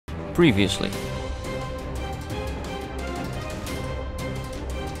Previously.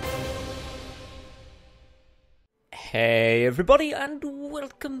 Hey everybody, and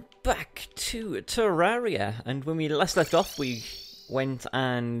welcome back to Terraria. And when we last left off, we went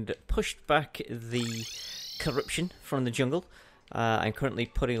and pushed back the corruption from the jungle. I'm currently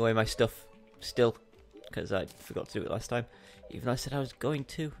putting away my stuff still, because I forgot to do it last time, even though I said I was going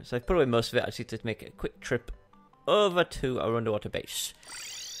to. So I put away most of it actually to make a quick trip over to our underwater base.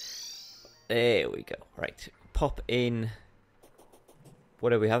 There we go. Right, pop in.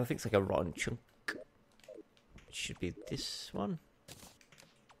 What do we have? I think it's like a rotten chunk. It should be this one.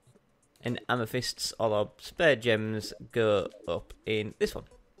 And amethysts, all our spare gems, go up in this one.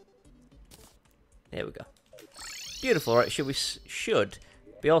 There we go. Beautiful. Right, should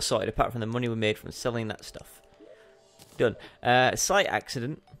be all sorted apart from the money we made from selling that stuff. Done. Slight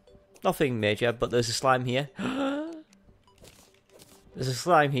accident. Nothing major, but there's a slime here. There's a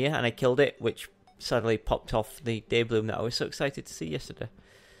slime here, and I killed it, which sadly popped off the day bloom that I was so excited to see yesterday.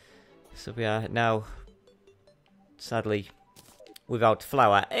 So we are now, sadly, without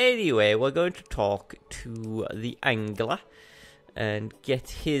flour. Anyway, we're going to talk to the angler and get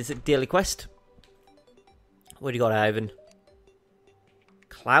his daily quest. What do you got, Ivan?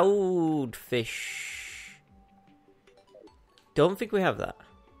 Cloudfish. Don't think we have that.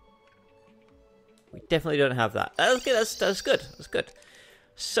 We definitely don't have that. Okay, that's good. That's good.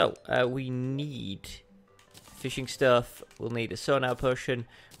 So, we need fishing stuff. We'll need a sonar potion.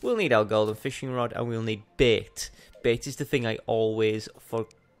 We'll need our golden fishing rod, and we'll need bait. Bait is the thing I always forget.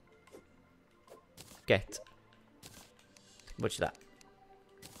 What's that?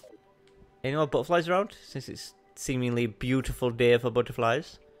 Any more butterflies around? Since it's seemingly a beautiful day for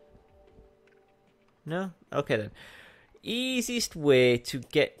butterflies. No? Okay then. Easiest way to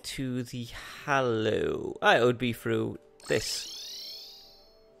get to the Hallow. It would be through this.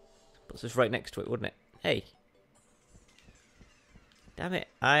 Puts us right next to it, wouldn't it? Hey. Damn it.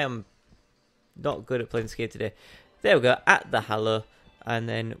 I am not good at playing this game today. There we go. At the Hallow. And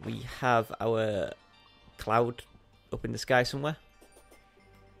then we have our cloud up in the sky somewhere.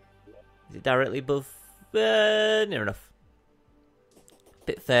 Is it directly above? Near enough. A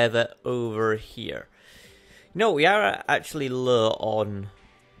bit further over here. No, we are actually low on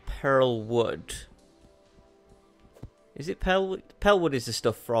pearl wood. Is it pearl wood? Pearl wood is the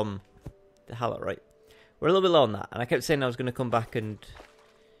stuff from the Hallow, right? We're a little bit low on that, and I kept saying I was going to come back and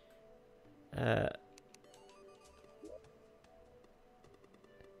where's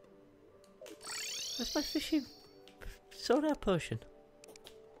my fishing soda potion?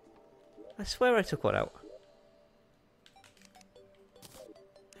 I swear I took one out.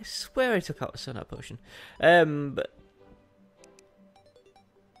 I swear I took out a sonar potion. But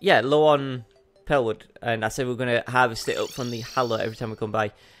yeah, low on pearlwood, and I said we are going to harvest it up from the Hallow every time we come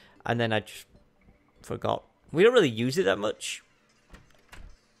by, and then I just forgot. We don't really use it that much.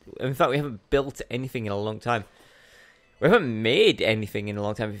 In fact, we haven't built anything in a long time. We haven't made anything in a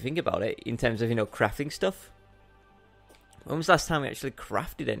long time if you think about it, in terms of, you know, crafting stuff. When was the last time we actually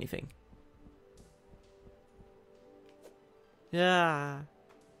crafted anything? Yeah.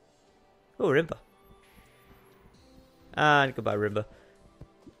 Oh, Rimba. And goodbye, Rimba.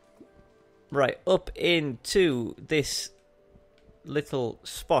 Right, up into this little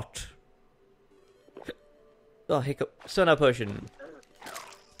spot. Oh, hiccup. Sonar potion.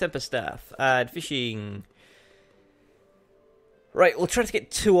 Temper staff. And fishing. Right, we'll try to get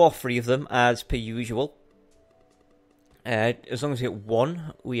 2 or 3 of them, as per usual. As long as we get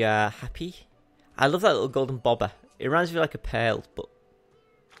 1, we are happy. I love that little golden bobber. It reminds me of like a pearl, but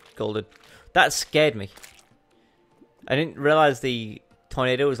golden. That scared me. I didn't realise the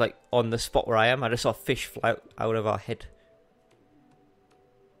tornado was like on the spot where I am. I just saw fish fly out of our head.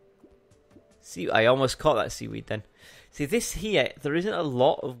 See, I almost caught that seaweed then. See, this here, there isn't a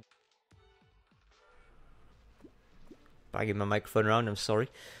lot of... Bagging my microphone around, I'm sorry.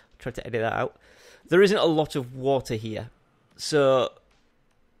 I tried to edit that out. There isn't a lot of water here. So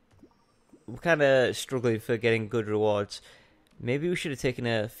we're kind of struggling for getting good rewards. Maybe we should have taken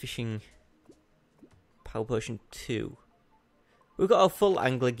a fishing power potion 2. We've got our full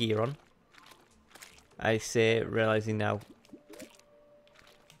angler gear on. I say, realising now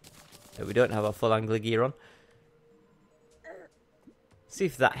that we don't have our full angler gear on. See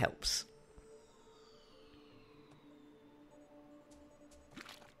if that helps.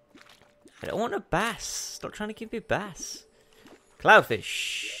 I don't want a bass. Stop trying to give me bass.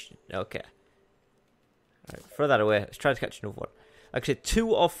 Cloudfish. Okay. Alright, throw that away. Let's try to catch another one. Actually,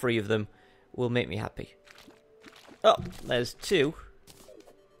 2 or 3 of them will make me happy. Oh, there's 2.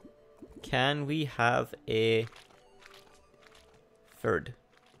 Can we have a third?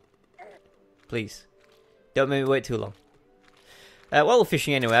 Please. Don't make me wait too long. While we're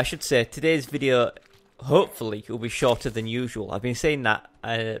fishing anyway, I should say, today's video, hopefully, will be shorter than usual. I've been saying that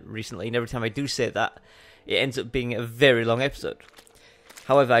recently, and every time I do say that, it ends up being a very long episode.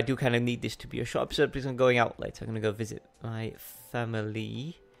 However, I do kind of need this to be a short episode because I'm going out later. I'm going to go visit my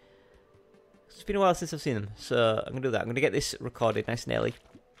family. It's been a while since I've seen them, so I'm going to do that. I'm going to get this recorded nice and early.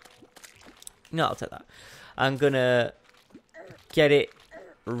 No, I'll take that. I'm going to get it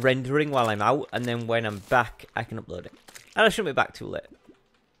rendering while I'm out, and then when I'm back, I can upload it. And I shouldn't be back too late.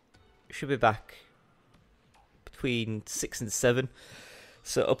 Should be back between 6 and 7.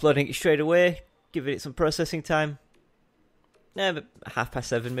 So uploading it straight away, giving it some processing time. But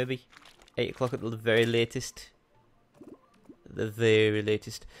 7:30 maybe. 8 o'clock at the very latest. The very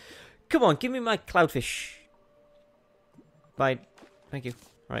latest. Come on, give me my cloudfish. Bye. Thank you.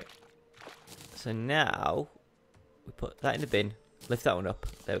 Right. So now, we put that in the bin. Lift that one up.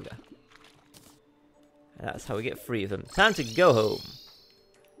 There we go. And that's how we get 3 of them. Time to go home.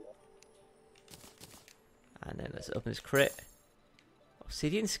 And then let's open this crate.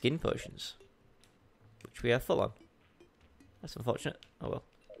 Obsidian skin potions. Which we are full on. That's unfortunate. Oh well.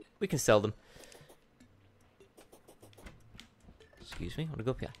 We can sell them. Excuse me, I want to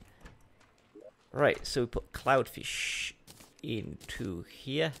go up here. Right, so we put cloudfish into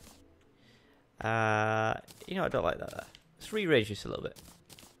here. You know, I don't like that there. Let's rearrange this a little bit.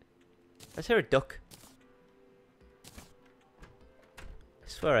 Let's hear a duck. I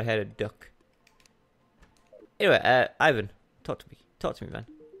swear I heard a duck. Anyway, Ivan, talk to me. Talk to me, man.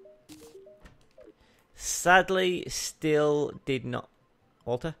 Sadly, still did not...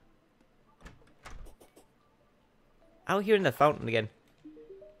 Walter? Out here in the fountain again.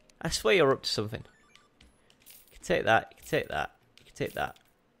 I swear you're up to something. You can take that, you can take that, you can take that.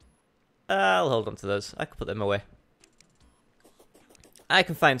 I'll hold on to those. I can put them away. I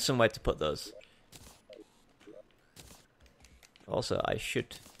can find somewhere to put those. Also, I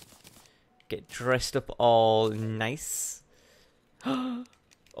should get dressed up all nice.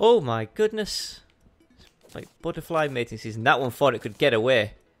 Oh my goodness. It's like butterfly mating season. That one thought it could get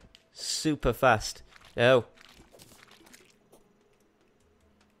away super fast. No.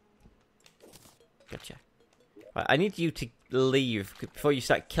 Gotcha. Right, I need you to leave before you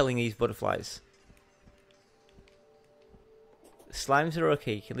start killing these butterflies. The slimes are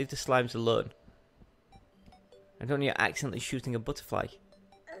okay. You can leave the slimes alone. I don't want you accidentally shooting a butterfly.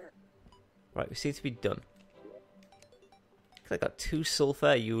 Right, we seem to be done. I got 2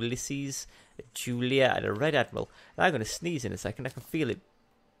 sulfur, Ulysses, a Julia, and a Red Admiral. And I'm going to sneeze in a second. I can feel it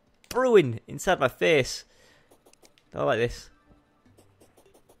brewing inside my face. Not like this.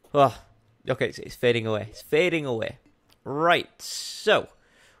 Oh, okay, it's fading away. It's fading away. Right, so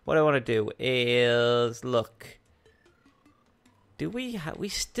what I want to do is look. Do we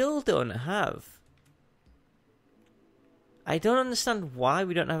still don't have... I don't understand why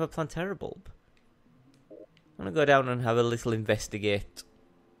we don't have a Plantera bulb. I'm going to go down and have a little investigate.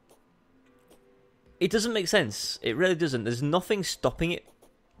 It doesn't make sense. It really doesn't. There's nothing stopping it.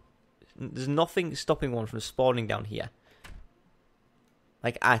 There's nothing stopping one from spawning down here.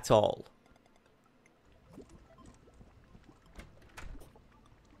 Like, at all.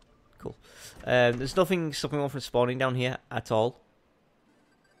 Cool. There's nothing stopping one from spawning down here at all.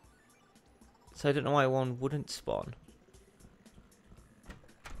 So I don't know why one wouldn't spawn.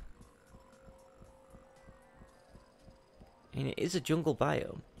 And it is a jungle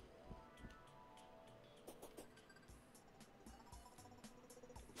biome.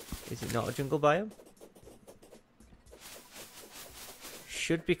 Is it not a jungle biome?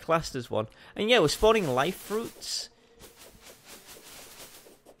 Should be classed as one. And yeah, we're spawning life fruits.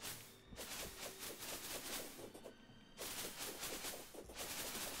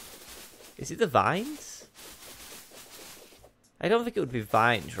 Is it the vines? I don't think it would be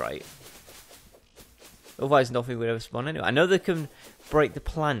vines, right? Otherwise, nothing would ever spawn anyway. I know they can break the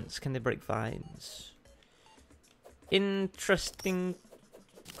plants. Can they break vines? Interesting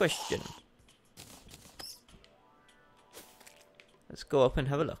question. Let's go up and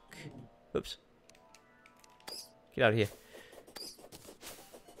have a look. Oops. Get out of here.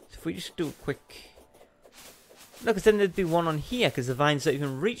 So if we just do a quick... No, because then there'd be one on here, because the vines don't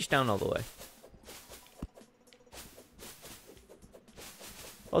even reach down all the way.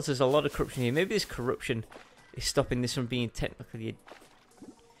 Also, there's a lot of corruption here. Maybe this corruption is stopping this from being technically...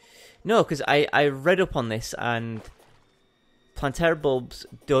 No, because I read up on this, and Plantera bulbs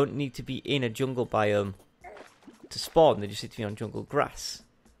don't need to be in a jungle biome to spawn. They just need to be on jungle grass.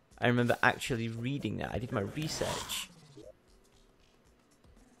 I remember actually reading that. I did my research.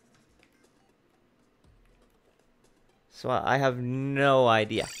 So I have no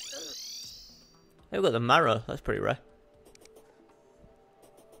idea. They've got the marrow. That's pretty rare.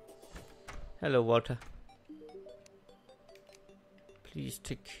 Hello, water. Please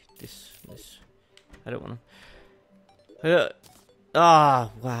take this. I don't want to.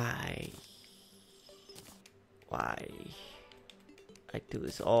 Why? Why? I do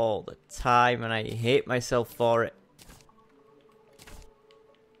this all the time and I hate myself for it.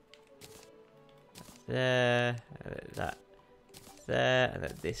 There, that, there, and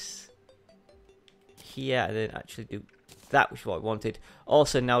then this here, and then actually do that, which is what I wanted.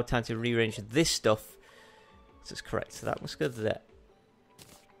 Also, now time to rearrange this stuff so it's correct. So that must go there.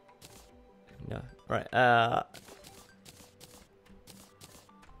 No, right. I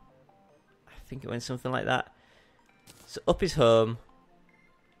think it went something like that. So up is home.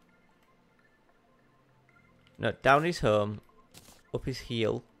 No, down is home. Up is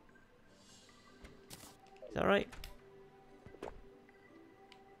heel. Is that right?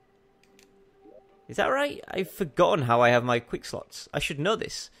 Is that right? I've forgotten how I have my quick slots. I should know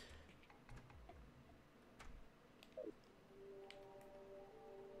this.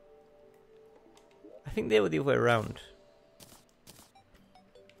 I think they were the other way around.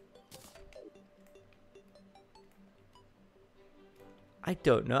 I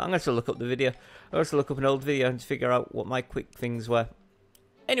don't know. I'm going to have to look up the video. I'm going to have to look up an old video and figure out what my quick things were.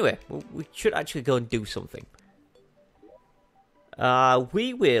 Anyway, we should actually go and do something.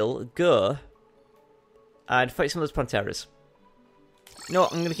 We will go and fight some of those Planteras. No,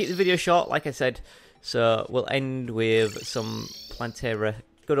 I'm going to keep the video short, like I said. So we'll end with some Plantera,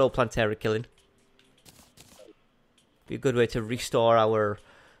 good old Plantera killing. Be a good way to restore our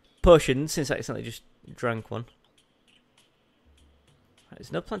potions, since I accidentally just drank one. Right,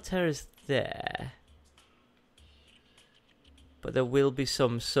 there's no Planteras there. But there will be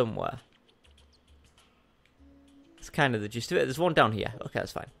some somewhere. That's kind of the gist of it. There's one down here. Okay,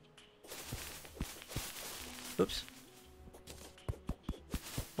 that's fine. Oops.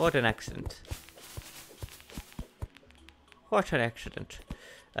 What an accident. What an accident.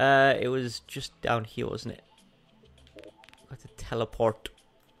 It was just down here, wasn't it? I have to teleport.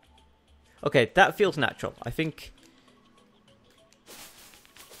 Okay, that feels natural. I think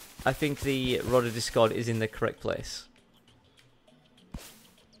the Rod of Discord is in the correct place.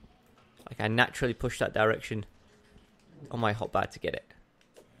 Like, I naturally push that direction on my hotbar to get it.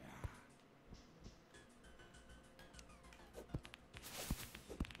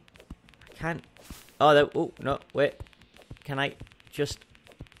 I can't. Oh, oh no, wait. Can I just.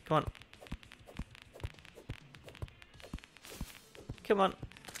 Come on. Come on.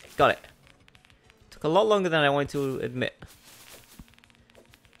 Got it. Took a lot longer than I wanted to admit.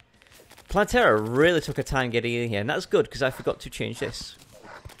 Plantera really took a time getting in here, and that's good because I forgot to change this.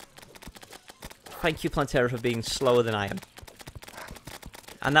 Thank you, Plantera, for being slower than I am.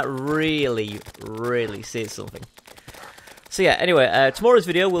 And that really, really says something. So yeah, anyway, tomorrow's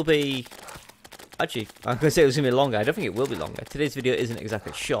video will be... Actually, I'm going to say it was going to be longer. I don't think it will be longer. Today's video isn't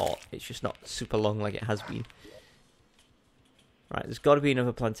exactly short. It's just not super long like it has been. Right, there's got to be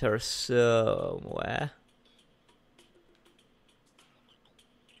another Plantera somewhere.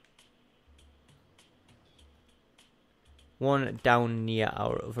 One down near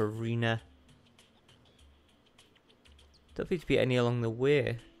our other arena. Don't need to be any along the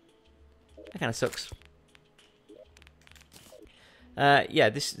way. That kind of sucks. Yeah,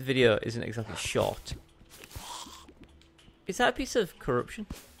 this video isn't exactly short. Is that a piece of corruption?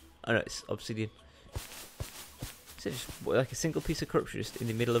 Oh no, it's obsidian. Is it just like a single piece of corruption just in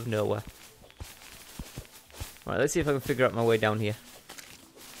the middle of nowhere? Right, let's see if I can figure out my way down here.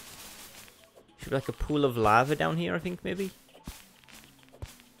 Should be like a pool of lava down here, I think, maybe?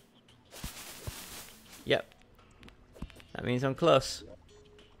 Yep. That means I'm close.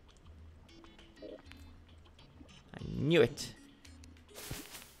 I knew it.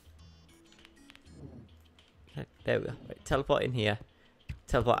 There we go. Right, teleport in here.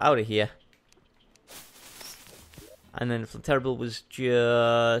 Teleport out of here. And then Plantera was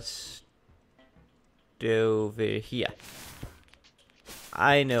just over here.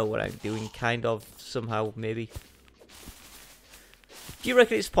 I know what I'm doing, kind of, somehow, maybe. Do you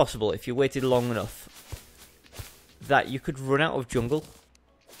reckon it's possible, if you waited long enough, that you could run out of jungle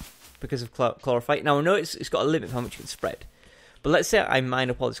because of chlorophyte? Now, I know it's got a limit of how much you can spread. But let's say I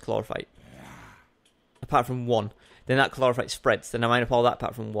mine up all this chlorophyte. Apart from one. Then that chlorophyte spreads. Then I mine up all that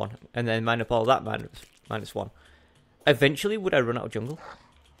apart from one. And then mine up all that minus one. Eventually, would I run out of jungle?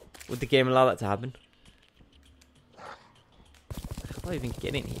 Would the game allow that to happen? How do I even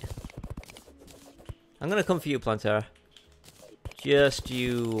get in here? I'm going to come for you, Plantera. Just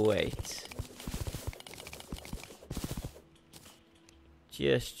you wait.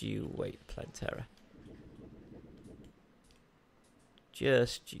 Just you wait, Plantera.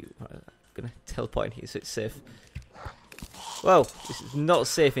 Just you. I'm gonna teleport in here so it's safe. Whoa, this is not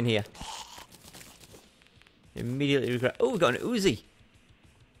safe in here. Immediately regret. Oh, we got an Uzi.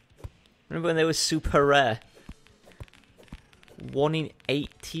 Remember when they were super rare? 1 in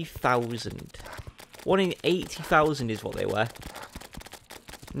 80,000. 1 in 80,000 is what they were.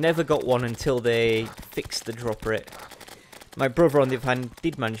 Never got one until they fixed the drop rate. My brother, on the other hand,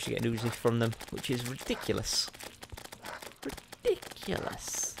 did manage to get an Uzi from them, which is ridiculous.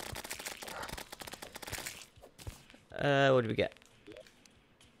 Ridiculous. What do we get?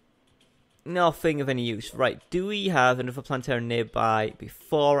 Nothing of any use. Right, do we have another Plantera nearby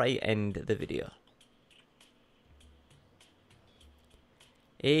before I end the video?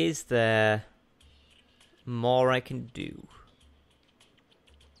 Is there more I can do?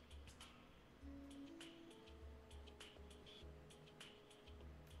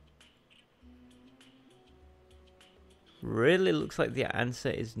 Really looks like the answer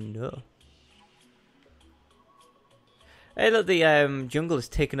is no. Hey, look, the jungle has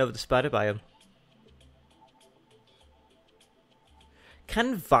taken over the spider biome.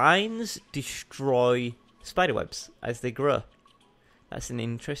 Can vines destroy spiderwebs as they grow? That's an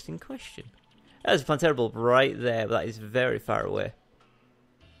interesting question. There's a Plantera bulb right there, but that is very far away.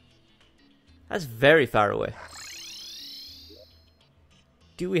 That's very far away.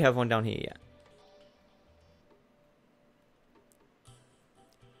 Do we have one down here yet?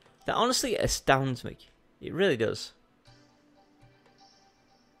 That honestly astounds me. It really does.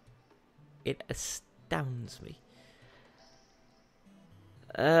 It astounds me.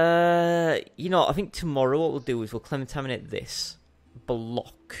 You know, I think tomorrow what we'll do is we'll contaminate this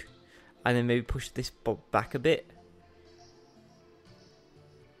block and then maybe push this back a bit.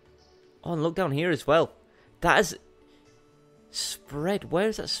 Oh, and look down here as well. That has spread. Where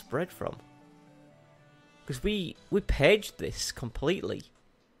is that spread from? Because we paged this completely.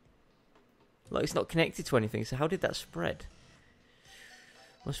 Look, it's not connected to anything, so how did that spread?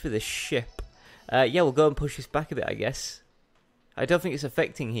 Must be the ship. Yeah, we'll go and push this back a bit, I guess. I don't think it's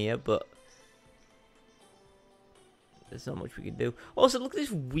affecting here, but there's not much we can do. Also, look at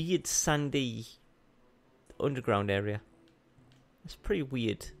this weird sandy underground area. That's pretty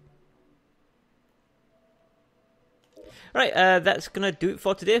weird. Right, that's going to do it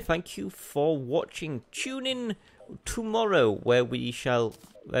for today. Thank you for watching. Tune in tomorrow where we shall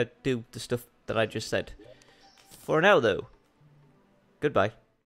do the stuff that I just said. For now, though, goodbye.